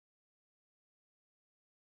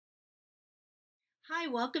Hi,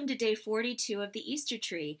 welcome to day 42 of the Easter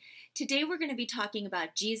tree. Today we're going to be talking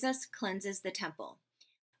about Jesus cleanses the temple.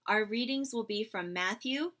 Our readings will be from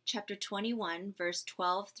Matthew chapter 21, verse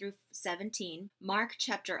 12 through 17, Mark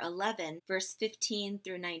chapter 11, verse 15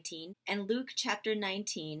 through 19, and Luke chapter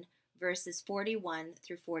 19, verses 41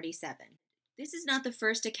 through 47. This is not the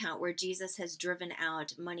first account where Jesus has driven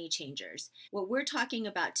out money changers. What we're talking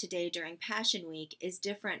about today during Passion Week is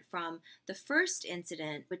different from the first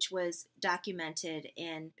incident, which was documented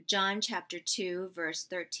in John chapter 2, verse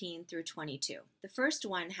 13 through 22. The first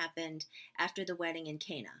one happened after the wedding in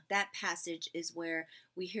Cana. That passage is where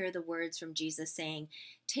we hear the words from Jesus saying,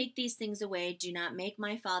 "Take these things away, do not make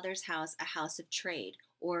my Father's house a house of trade,"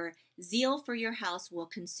 or "Zeal for your house will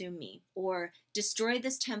consume me," or "Destroy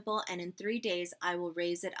this temple, and in 3 days I will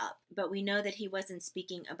raise it up." But we know that he wasn't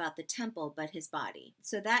speaking about the temple, but his body.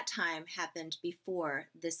 So that time happened before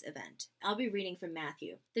this event. I'll be reading from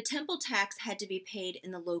Matthew. The temple tax had to be paid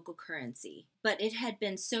in the local currency, but it had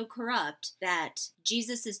been so corrupt that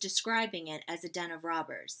Jesus is describing it as a den of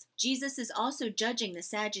robbers. Jesus is also judging the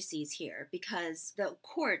Sadducees here because the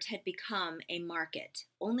court had become a market.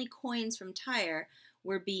 Only coins from Tyre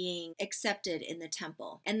were being accepted in the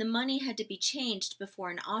temple, and the money had to be changed before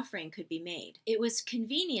an offering could be made. It was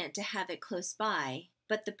convenient to have it close by,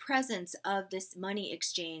 but the presence of this money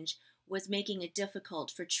exchange was making it difficult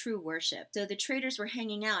for true worship. So the traders were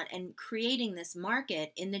hanging out and creating this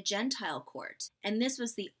market in the Gentile court. And this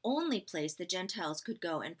was the only place the Gentiles could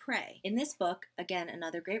go and pray. In this book, again,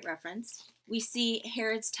 another great reference, we see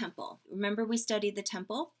Herod's temple. Remember we studied the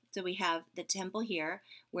temple? So we have the temple here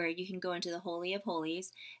where you can go into the Holy of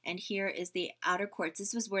Holies, and here is the outer courts.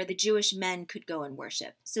 This was where the Jewish men could go and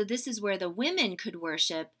worship. So this is where the women could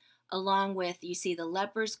worship, along with, you see the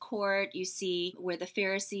lepers' court, you see where the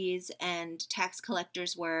Pharisees and tax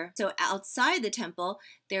collectors were. So outside the temple,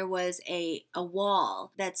 there was a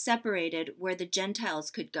wall that separated where the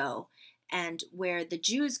Gentiles could go and where the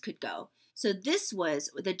Jews could go. So this was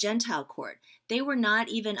the Gentile court. They were not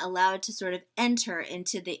even allowed to sort of enter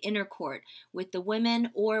into the inner court with the women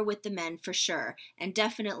or with the men for sure, and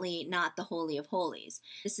definitely not the Holy of Holies.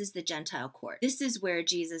 This is the Gentile court. This is where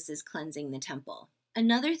Jesus is cleansing the temple.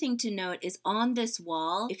 Another thing to note is on this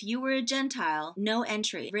wall, if you were a Gentile, no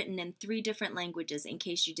entry, written in 3 different languages in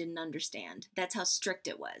case you didn't understand. That's how strict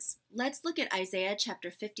it was. Let's look at Isaiah chapter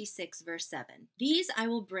 56, verse 7. "These I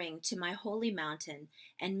will bring to my holy mountain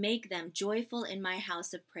and make them joyful in my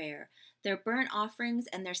house of prayer. Their burnt offerings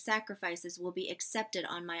and their sacrifices will be accepted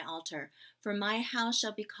on my altar, for my house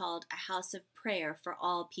shall be called a house of prayer for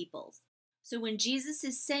all peoples." So when Jesus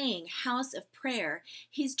is saying house of prayer,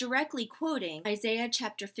 he's directly quoting Isaiah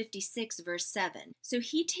chapter 56, verse 7. So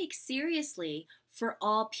he takes seriously for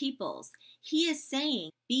all peoples. He is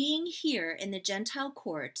saying, being here in the Gentile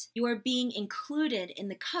court, you are being included in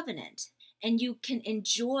the covenant, and you can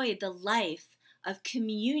enjoy the life of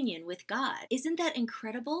communion with God. Isn't that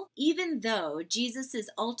incredible? Even though Jesus'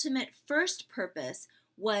 ultimate first purpose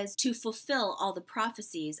was to fulfill all the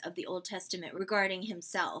prophecies of the Old Testament regarding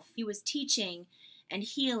himself, he was teaching and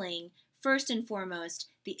healing, first and foremost,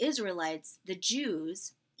 the Israelites, the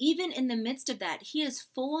Jews. Even in the midst of that, he is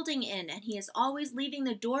folding in and he is always leaving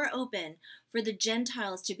the door open for the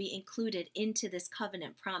Gentiles to be included into this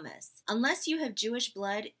covenant promise. Unless you have Jewish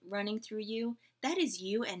blood running through you, that is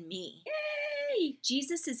you and me. Yay!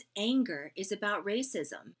 Jesus' anger is about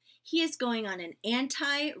racism. He is going on an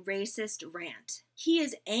anti-racist rant. He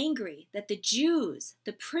is angry that the Jews,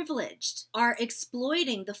 the privileged, are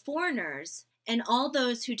exploiting the foreigners and all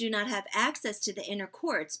those who do not have access to the inner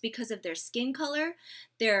courts because of their skin color,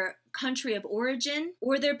 their country of origin,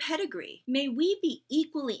 or their pedigree. May we be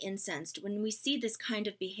equally incensed when we see this kind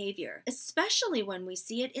of behavior, especially when we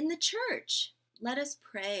see it in the church. Let us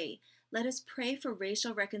pray. Let us pray for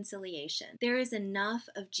racial reconciliation. There is enough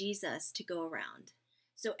of Jesus to go around.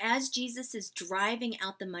 So as Jesus is driving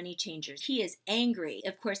out the money changers, he is angry.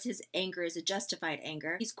 Of course, his anger is a justified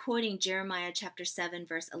anger. He's quoting Jeremiah chapter 7,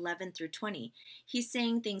 verse 11 through 20. He's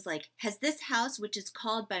saying things like, "Has this house which is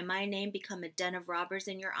called by my name become a den of robbers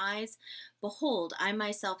in your eyes? Behold, I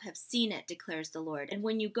myself have seen it, declares the Lord." And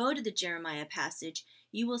when you go to the Jeremiah passage,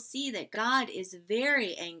 you will see that God is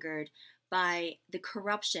very angered by the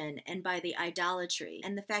corruption and by the idolatry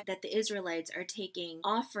and the fact that the Israelites are taking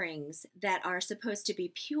offerings that are supposed to be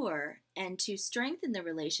pure, and to strengthen the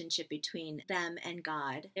relationship between them and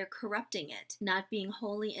God, they're corrupting it, not being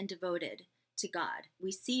holy and devoted to God.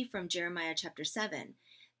 We see from Jeremiah chapter 7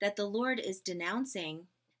 that the Lord is denouncing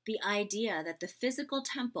the idea that the physical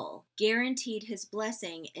temple guaranteed his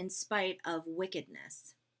blessing in spite of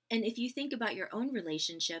wickedness. And if you think about your own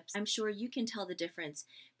relationships, I'm sure you can tell the difference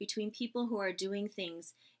between people who are doing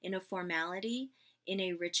things in a formality, in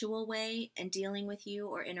a ritual way, and dealing with you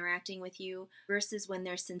or interacting with you, versus when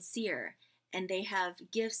they're sincere and they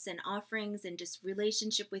have gifts and offerings and just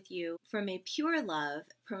relationship with you from a pure love,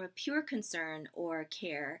 from a pure concern or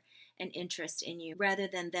care and interest in you, rather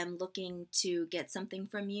than them looking to get something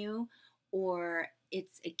from you, or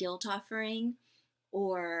it's a guilt offering,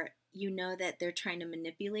 or you know that they're trying to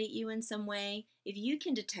manipulate you in some way. If you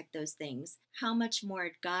can detect those things, how much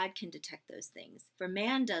more God can detect those things? For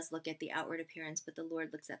man does look at the outward appearance, but the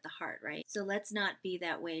Lord looks at the heart, right? So let's not be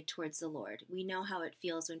that way towards the Lord. We know how it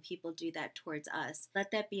feels when people do that towards us. Let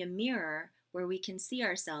that be a mirror where we can see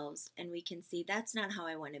ourselves and we can see, that's not how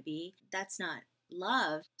I want to be. That's not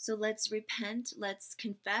love. So let's repent, let's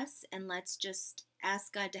confess, and let's just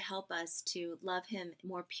ask God to help us to love Him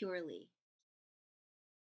more purely.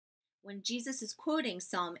 When Jesus is quoting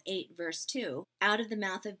Psalm 8, verse 2, out of the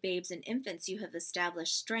mouth of babes and infants you have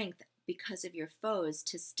established strength because of your foes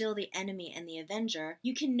to still the enemy and the avenger,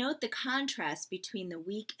 you can note the contrast between the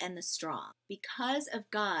weak and the strong. Because of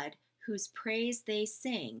God, whose praise they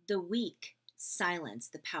sing, the weak silence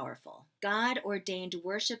the powerful. God ordained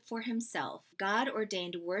worship for Himself. God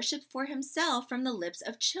ordained worship for Himself from the lips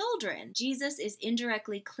of children. Jesus is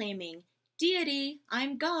indirectly claiming deity,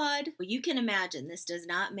 I'm God. Well, you can imagine this does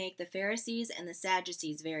not make the Pharisees and the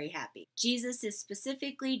Sadducees very happy. Jesus is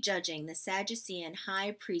specifically judging the Sadducean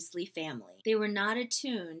high priestly family. They were not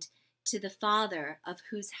attuned to the Father of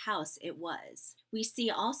whose house it was. We see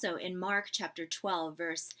also in Mark chapter 12,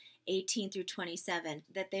 verse 18 through 27,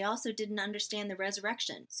 that they also didn't understand the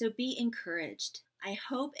resurrection. So be encouraged. I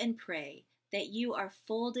hope and pray that you are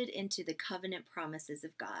folded into the covenant promises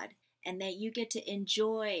of God, and that you get to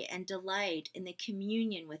enjoy and delight in the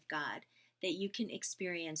communion with God that you can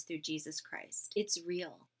experience through Jesus Christ. It's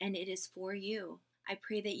real, and it is for you. I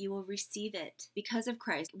pray that you will receive it. Because of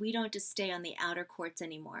Christ, we don't just stay on the outer courts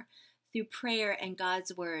anymore. Through prayer and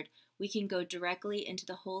God's word, we can go directly into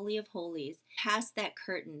the Holy of Holies, past that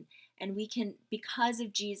curtain, and we can, because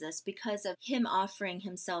of Jesus, because of Him offering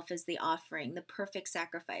Himself as the offering, the perfect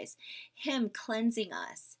sacrifice, Him cleansing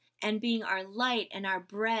us, and being our light and our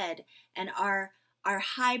bread and our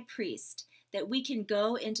high priest, that we can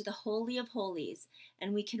go into the Holy of Holies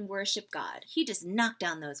and we can worship God. He just knocked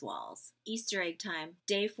down those walls. Easter egg time,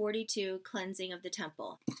 day 42, cleansing of the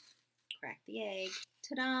temple. Crack the egg.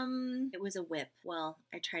 Ta-dum! It was a whip. Well,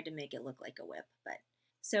 I tried to make it look like a whip, but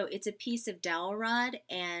so it's a piece of dowel rod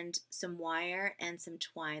and some wire and some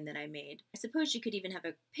twine that I made. I suppose you could even have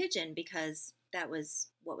a pigeon because that was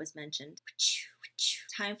what was mentioned.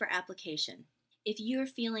 Time for application. If you're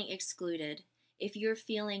feeling excluded, if you're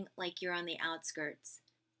feeling like you're on the outskirts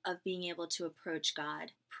of being able to approach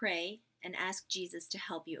God, pray and ask Jesus to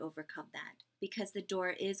help you overcome that, because the door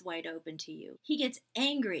is wide open to you. He gets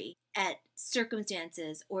angry at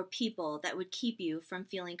circumstances or people that would keep you from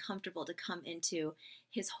feeling comfortable to come into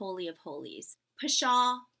His Holy of Holies.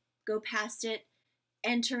 Pshaw, go past it,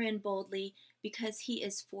 enter in boldly, because He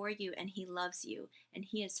is for you and He loves you and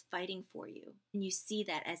He is fighting for you. And you see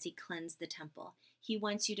that as He cleansed the temple. He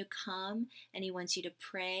wants you to come and He wants you to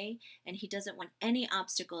pray, and He doesn't want any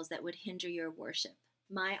obstacles that would hinder your worship.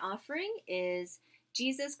 My offering is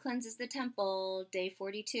Jesus Cleanses the Temple, day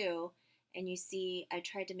 42. And you see, I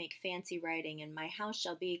tried to make fancy writing, and my house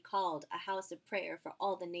shall be called a house of prayer for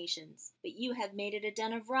all the nations. But you have made it a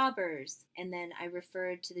den of robbers. And then I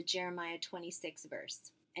referred to the Jeremiah 26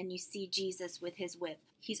 verse. And you see Jesus with His whip.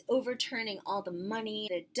 He's overturning all the money,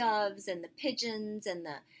 the doves and the pigeons and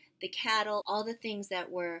the cattle, all the things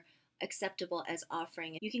that were acceptable as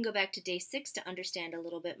offering. You can go back to day 6 to understand a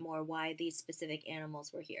little bit more why these specific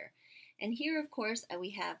animals were here. And here, of course,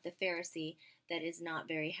 we have the Pharisee that is not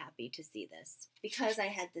very happy to see this. Because I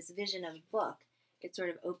had this vision of a book, it sort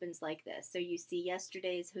of opens like this. So you see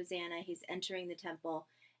yesterday's Hosanna, he's entering the temple,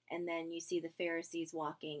 and then you see the Pharisees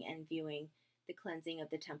walking and viewing the cleansing of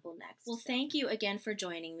the temple next. Well, thank you again for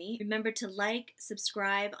joining me. Remember to like,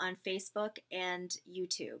 subscribe on Facebook and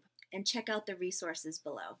YouTube, and check out the resources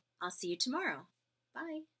below. I'll see you tomorrow.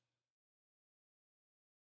 Bye.